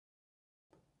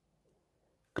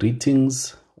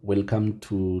Greetings, welcome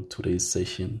to today's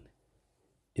session.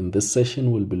 In this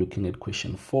session, we'll be looking at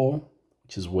question 4,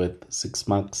 which is worth 6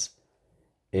 marks,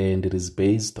 and it is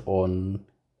based on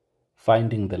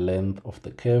finding the length of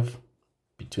the curve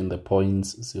between the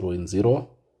points 0 and 0,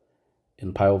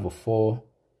 and pi over 4,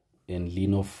 and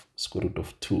ln of square root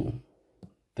of 2.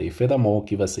 They furthermore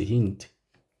give us a hint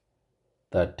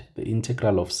that the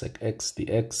integral of sec x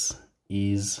dx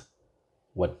is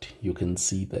what you can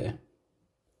see there.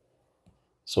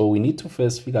 So we need to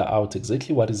first figure out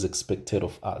exactly what is expected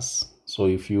of us. So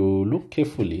if you look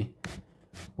carefully,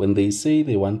 when they say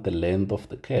they want the length of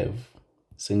the curve,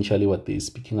 essentially what they're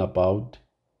speaking about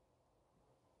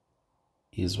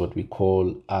is what we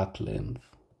call arc length.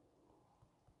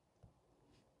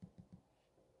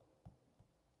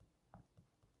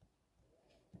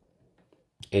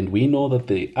 And we know that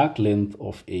the arc length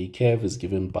of a curve is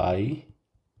given by,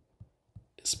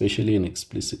 especially an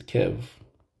explicit curve,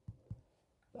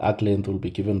 arc length will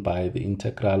be given by the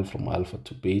integral from alpha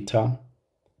to beta,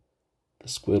 the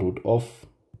square root of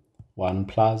 1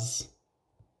 plus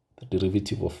the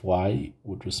derivative of y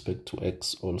with respect to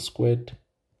x all squared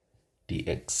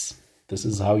dx. This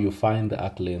is how you find the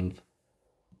arc length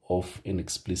of an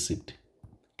explicit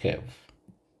curve.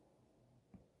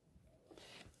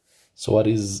 So what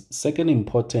is second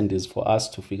important is for us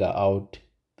to figure out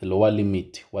the lower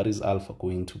limit. What is alpha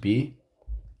going to be?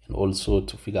 And also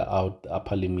to figure out the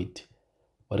upper limit.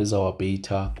 What is our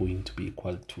beta going to be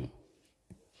equal to?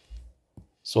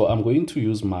 So I'm going to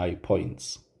use my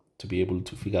points to be able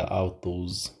to figure out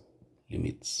those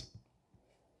limits.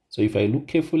 So if I look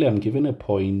carefully, I'm given a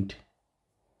point.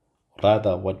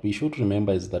 Rather, what we should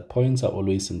remember is that points are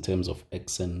always in terms of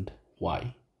x and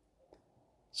y.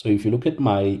 So if you look at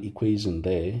my equation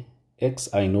there, x,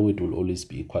 I know it will always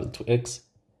be equal to x,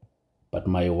 but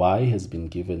my y has been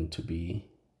given to be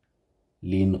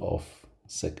ln of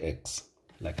sec x,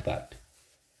 like that.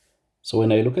 So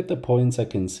when I look at the points, I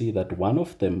can see that one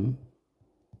of them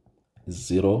is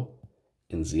 0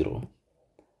 and 0.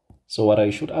 So what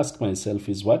I should ask myself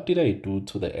is, what did I do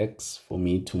to the x for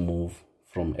me to move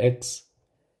from x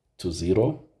to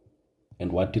 0?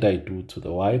 And what did I do to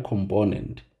the y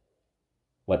component?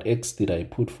 What x did I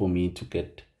put for me to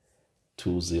get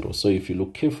to 0? So if you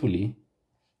look carefully,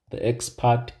 the x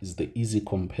part is the easy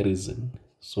comparison.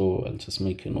 So I'll just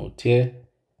make a note here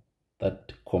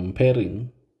that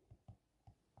comparing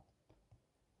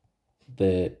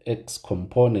the x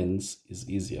components is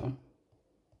easier.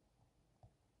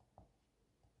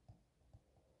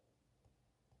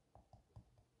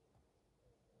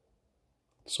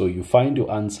 So you find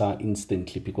your answer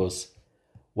instantly, because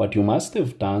what you must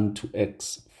have done to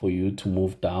x for you to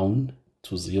move down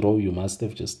to 0, you must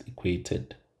have just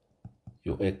equated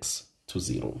your x to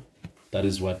 0. That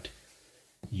is what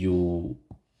you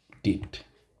did.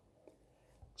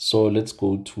 So let's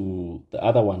go to the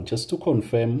other one just to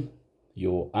confirm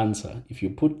your answer. If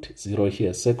you put 0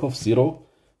 here, sec of 0,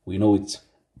 we know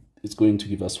it's going to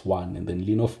give us 1, and then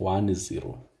ln of 1 is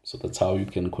 0. So that's how you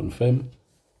can confirm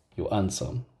your answer.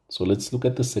 So let's look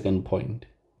at the second point,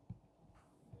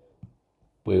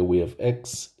 where we have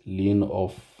x ln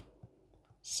of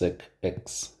sec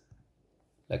x,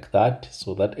 like that.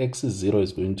 So that x is 0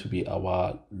 is going to be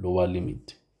our lower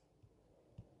limit.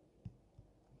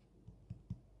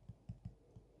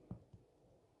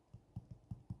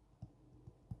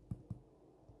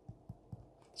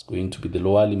 It's going to be the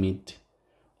lower limit,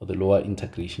 or the lower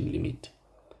integration limit.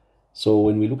 So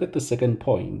when we look at the second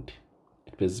point,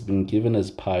 it has been given as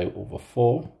pi over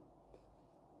 4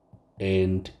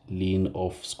 and ln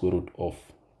of square root of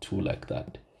 2, like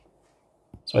that.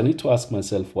 So I need to ask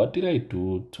myself, what did I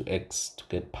do to x to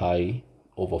get pi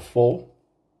over 4?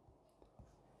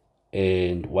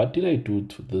 And what did I do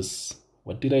to this?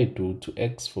 What did I do to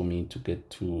x for me to get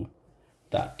to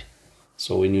that?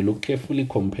 So when you look carefully,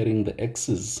 comparing the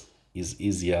x's is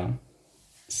easier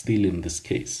still in this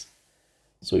case.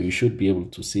 So you should be able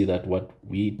to see that what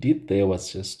we did there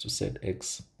was just to set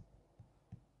x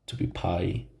to be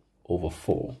pi over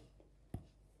 4.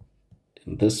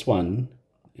 In this one,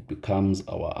 it becomes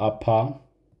our upper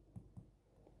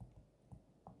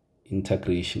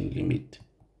integration limit.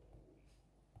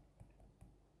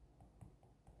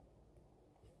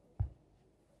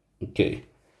 Okay,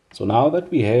 so now that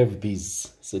we have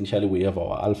these, essentially we have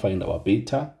our alpha and our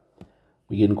beta,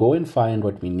 we can go and find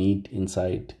what we need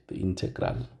inside the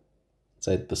integral.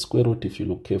 Inside the square root, if you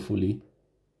look carefully,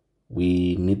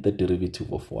 we need the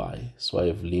derivative of y. So I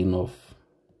have ln of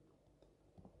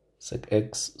sec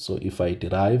x. So if I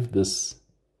derive this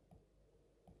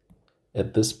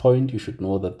at this point, you should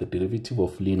know that the derivative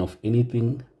of ln of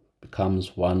anything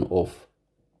becomes 1 of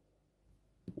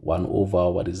 1 over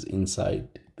what is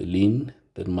inside the ln,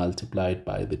 then multiplied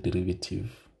by the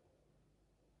derivative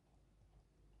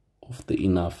of the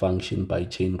inner function by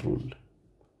chain rule.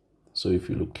 So if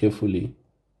you look carefully,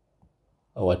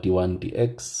 our d1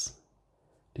 dx,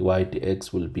 dy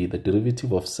dx will be the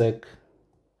derivative of sec,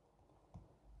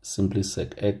 simply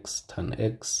sec x tan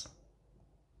x,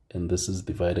 and this is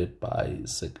divided by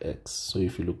sec x. So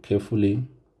if you look carefully,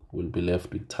 we'll be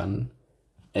left with tan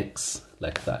x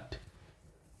like that.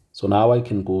 So now I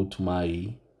can go to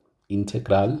my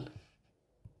integral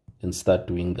and start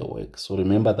doing the work. So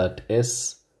remember that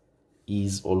s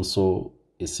is also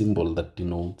a symbol that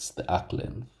denotes the arc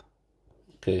length.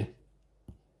 Okay,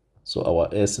 so our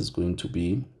s is going to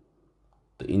be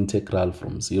the integral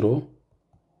from 0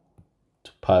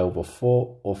 to pi over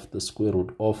 4 of the square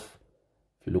root of,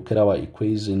 if you look at our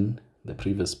equation, the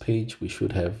previous page, we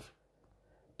should have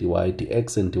dy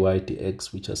dx and dy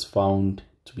dx, which is found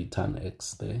to be tan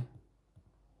x there,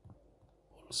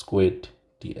 squared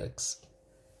dx.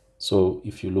 So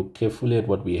if you look carefully at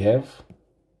what we have,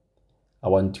 I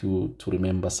want you to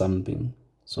remember something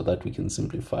so that we can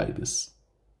simplify this.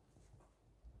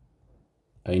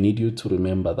 I need you to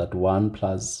remember that 1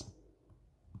 plus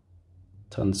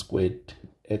tan squared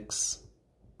x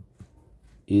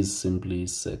is simply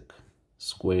sec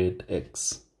squared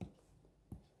x.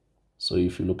 So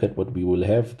if you look at what we will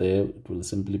have there, it will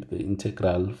simply be the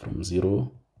integral from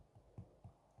 0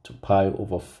 to pi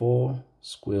over 4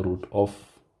 square root of,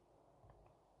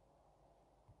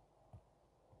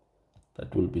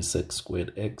 that will be sec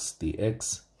squared x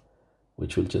dx,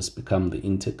 which will just become the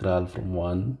integral from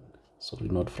 1, sorry,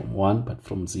 not from 1, but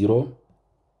from 0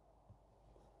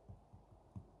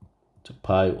 to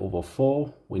pi over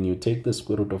 4. When you take the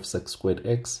square root of sec squared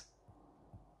x,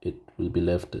 it will be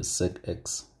left as sec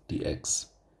x dx.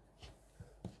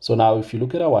 So now if you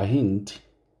look at our hint,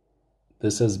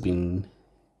 this has been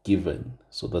given.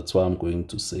 So that's why I'm going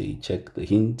to say check the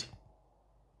hint.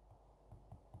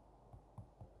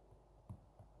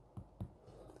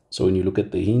 So when you look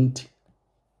at the hint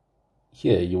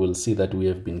here, you will see that we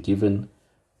have been given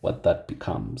what that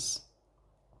becomes.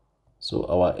 So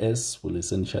our s will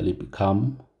essentially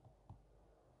become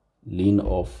ln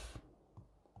of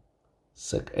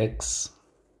sec x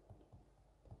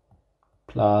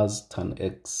plus tan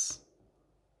x,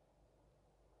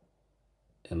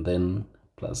 and then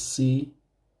plus c,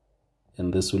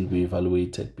 and this will be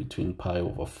evaluated between pi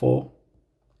over 4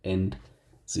 and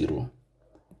 0.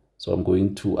 So I'm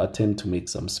going to attempt to make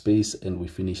some space and we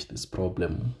finish this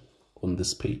problem on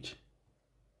this page.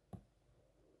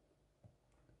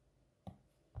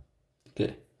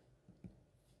 Okay,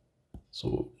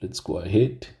 so let's go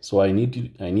ahead. So I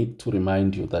need to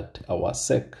remind you that our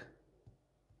sec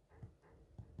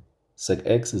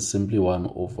x is simply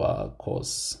 1 over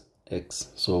cos x.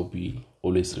 So be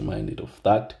always reminded of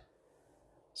that.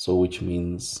 So which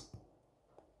means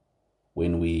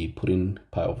when we put in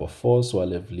pi over 4, so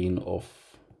I'll have ln of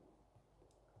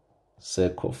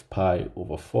sec of pi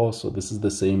over 4. So this is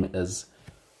the same as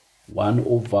 1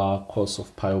 over cos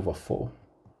of pi over 4,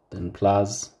 then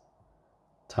plus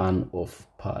tan of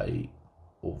pi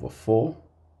over 4,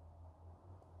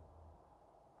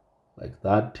 like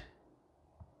that,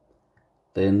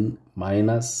 then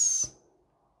minus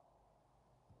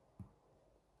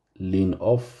ln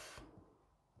of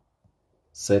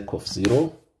sec of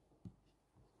 0,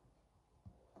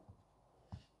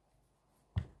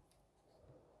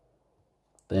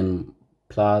 then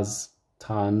plus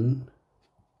tan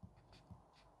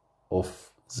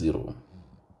of 0,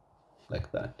 like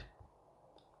that.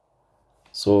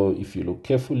 So if you look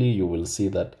carefully, you will see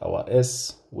that our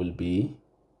s will be,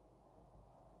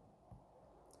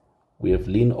 we have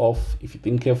ln of, if you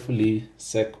think carefully,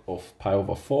 sec of pi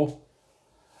over 4.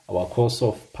 Our cos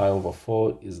of pi over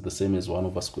 4 is the same as 1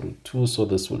 over square root 2, so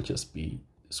this will just be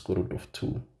square root of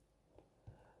 2.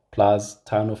 Plus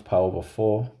tan of pi over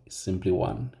 4 is simply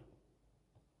 1.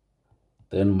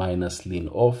 Then minus ln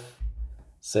of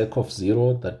sec of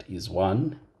 0, that is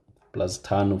 1, plus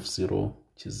tan of 0,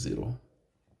 which is 0.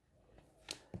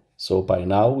 So by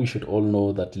now we should all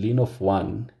know that ln of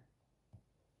 1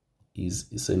 is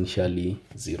essentially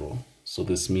 0. So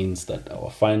this means that our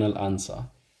final answer,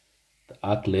 the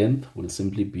arc length, will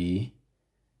simply be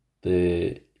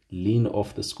the ln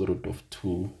of the square root of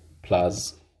 2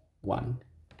 plus 1.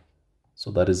 So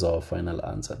that is our final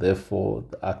answer. Therefore,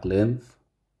 the arc length,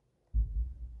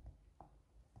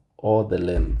 or the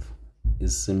length,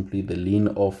 is simply the ln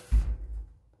of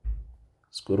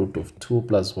square root of 2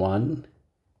 plus 1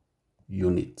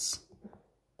 units.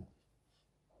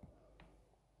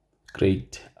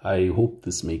 Great. I hope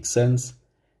this makes sense.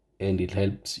 and it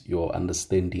helps your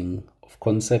understanding of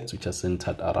concepts which are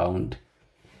centered around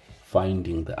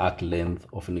finding the arc length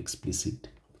of an explicit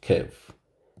curve.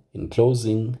 In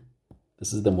closing,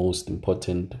 this is the most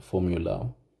important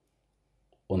formula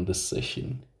on this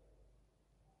session.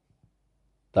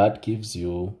 That gives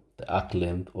you the arc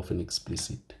length of an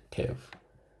explicit curve.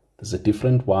 There's a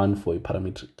different one for a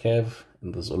parametric curve,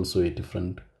 and there's also a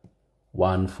different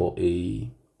one for a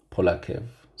polar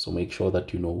curve. So make sure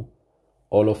that you know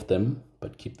all of them,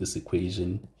 but keep this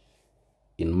equation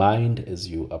in mind as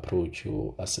you approach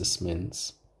your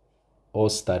assessments or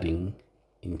studying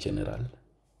in general.